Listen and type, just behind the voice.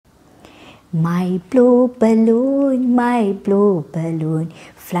My blue balloon,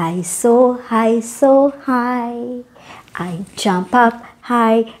 fly so high, so high. I jump up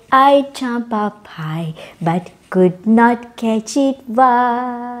high, I jump up high, but could not catch it.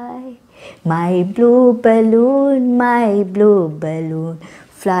 Why? My blue balloon,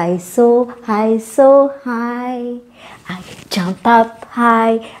 fly so high, so high. I jump up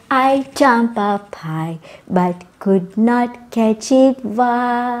high, I jump up high, but could not catch it.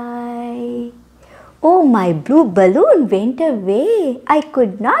 Why? Oh, my blue balloon went away. I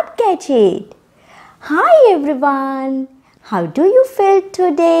could not catch it. Hi everyone. How do you feel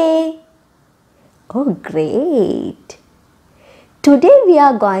today? Oh, great. Today we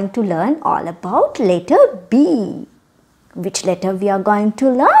are going to learn all about letter B. Which letter we are going to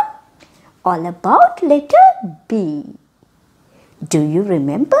learn? All about letter B. Do you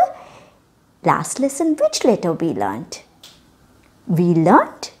remember last lesson which letter we learned? We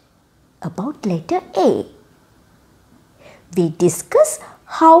learned about letter A. We discussed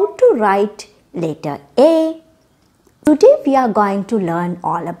how to write letter A. Today we are going to learn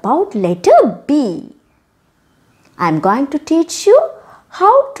all about letter B. I am going to teach you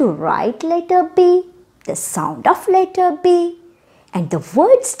how to write letter B, the sound of letter B, and the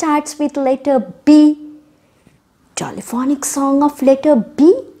word starts with letter B, polyphonic song of letter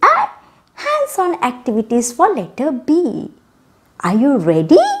B, and hands-on activities for letter B. Are you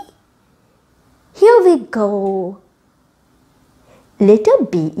ready? Here we go. Letter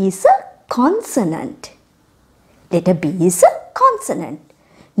B is a consonant. Letter B is a consonant.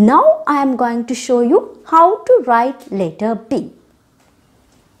 Now I am going to show you how to write letter B.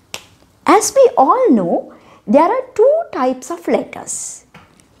 As we all know, there are two types of letters,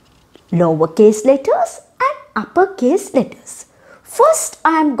 lowercase letters and uppercase letters. First,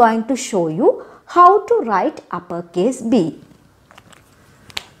 I am going to show you how to write uppercase B.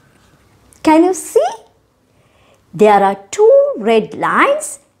 Can you see? There are two red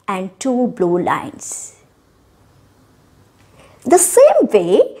lines and two blue lines. The same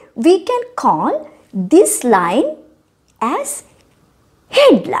way, we can call this line as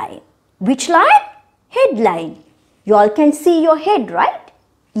headline. Which line? Headline. You all can see your head, right?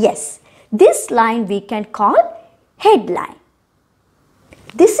 Yes. This line we can call headline.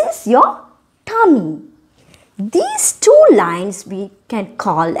 This is your tummy. These two lines we can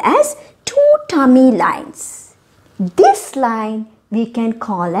call as two tummy lines. This line we can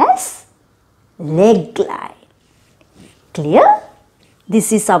call as leg line. Clear?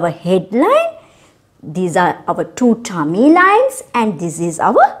 This is our headline. These are our two tummy lines and this is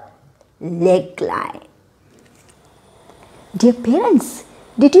our leg line. Dear parents,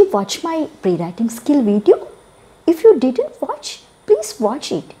 did you watch my pre-writing skill video? If you didn't watch, please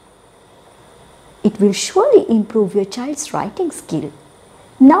watch it. It will surely improve your child's writing skill.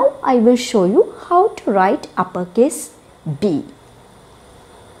 Now I will show you how to write uppercase B.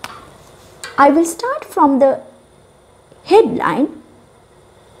 I will start from the headline.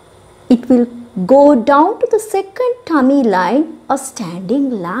 It will go down to the second tummy line, a standing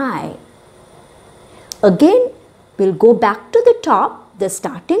line. Again, we'll go back to the top, the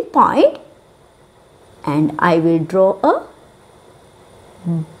starting point, and I will draw a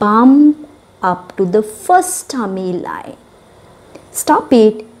bump up to the first tummy line. Stop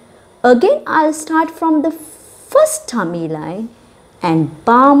it. Again, I'll start from the first tummy line and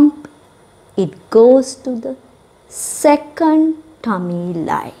bump. It goes to the second tummy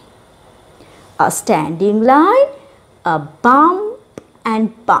line. A standing line, a bump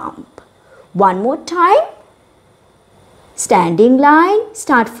and bump. One more time. Standing line,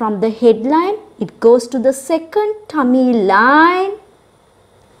 start from the headline. It goes to the second tummy line.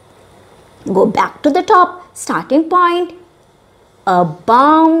 Go back to the top, starting point. A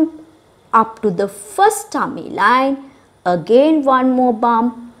bump up to the first tummy line. Again one more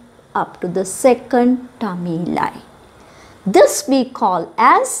bump up to the second tummy line. This we call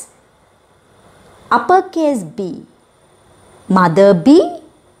as uppercase B, mother B,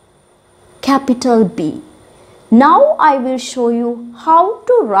 capital B. Now I will show you how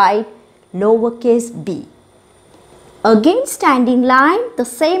to write lowercase b. Again standing line, the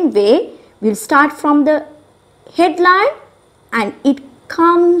same way, we'll start from the headline and it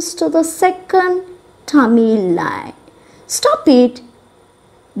comes to the second tummy line. Stop it.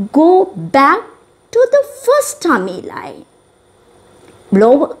 Go back to the first tummy line.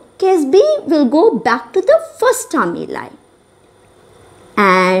 Lowercase b will go back to the first tummy line.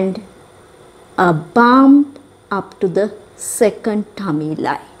 And a bump up to the second tummy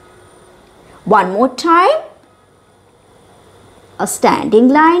line. One more time. A standing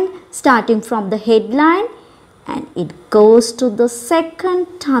line starting from the headline and it goes to the second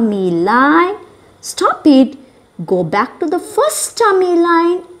tummy line. Stop it. Go back to the first tummy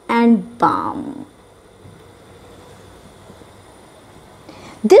line and bump.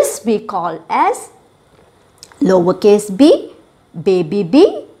 This we call as lowercase b, baby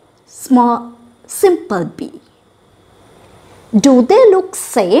b, small simple b. Do they look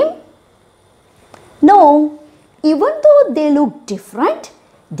same? No. Even though they look different,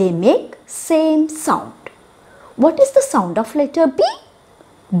 they make same sound. What is the sound of letter B?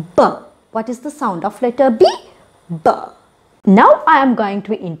 B. What is the sound of letter B? B. Now I am going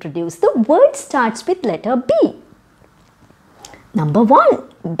to introduce the word starts with letter B. Number 1.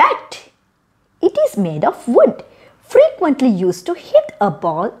 Bat. It is made of wood, frequently used to hit a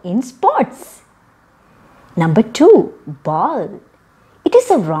ball in sports. Number 2. Ball. It is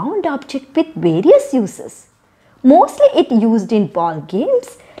a round object with various uses. Mostly it used in ball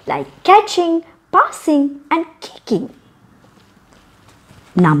games like catching, passing and kicking.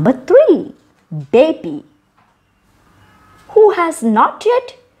 Number 3. Baby. Who has not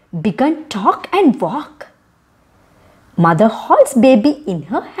yet begun talk and walk. Mother holds baby in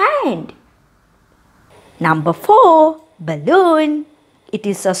her hand. Number 4. Balloon. It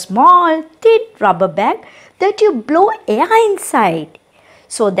is a small thin rubber bag that you blow air inside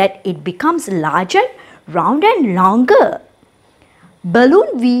so that it becomes larger, round and longer.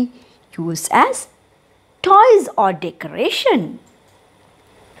 Balloon we use as toys or decoration.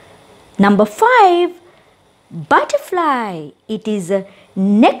 Number 5. Butterfly. It is a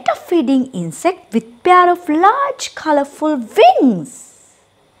nectar feeding insect with pair of large colorful wings.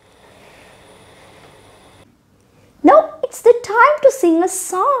 Now it's the time to sing a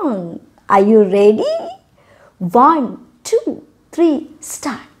song. Are you ready? 1, 2, 3,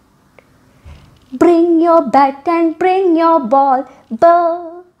 start. Bring your bat and bring your ball,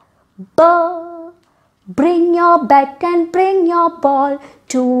 ba, ba. Bring your bat and bring your ball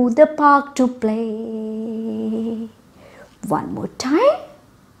to the park to play. One more time.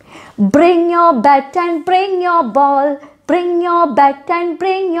 Bring your bat and bring your ball, bring your bat and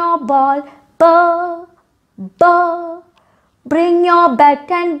bring your ball, ba, ba. Bring your bat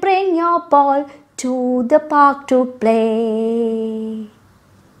and bring your ball to the park to play.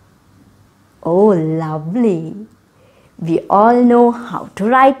 Oh, lovely. We all know how to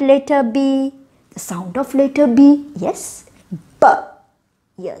write letter B. The sound of letter B, yes, B.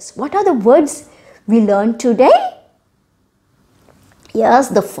 Yes, what are the words we learned today? Yes,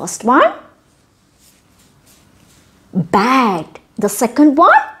 the first one, bat. The second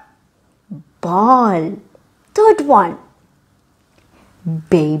one, ball. Third one,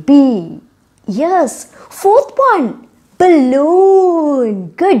 baby. Yes, fourth one,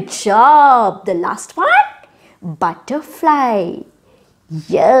 balloon. Good job. The last one, butterfly.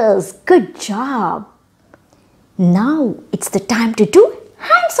 Yes, good job. Now it's the time to do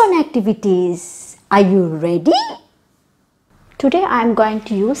hands-on activities. Are you ready? Today I am going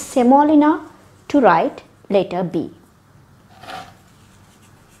to use semolina to write letter B.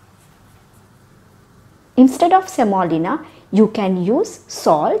 Instead of semolina, you can use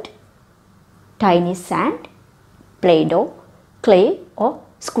salt, tiny sand, Play-Doh, clay or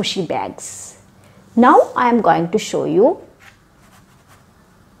squishy bags. Now I am going to show you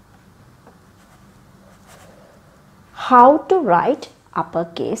how to write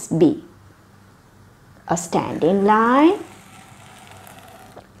uppercase B. A standing line.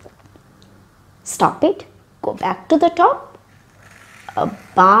 Stop it. Go back to the top. A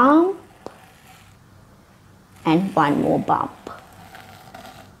bump. And one more bump.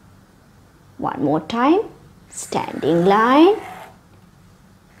 One more time. Standing line.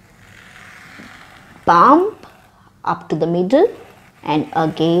 Bump up to the middle. And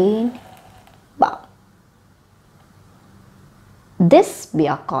again bump. This we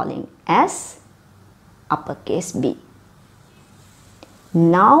are calling as uppercase B.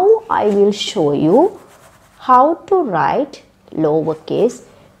 Now I will show you how to write lowercase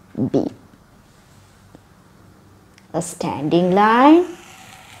b. A standing line.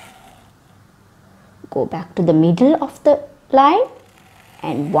 Go back to the middle of the line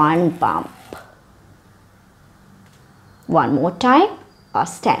and one bump. One more time. A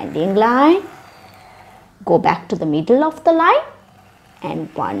standing line. Go back to the middle of the line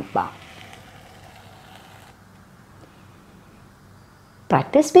and one bump.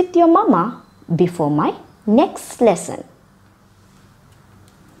 Practice with your mama before my next lesson.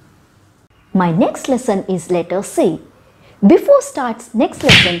 My next lesson is letter C. Before starts next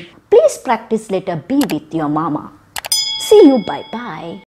lesson, please practice letter B with your mama. See you, bye-bye.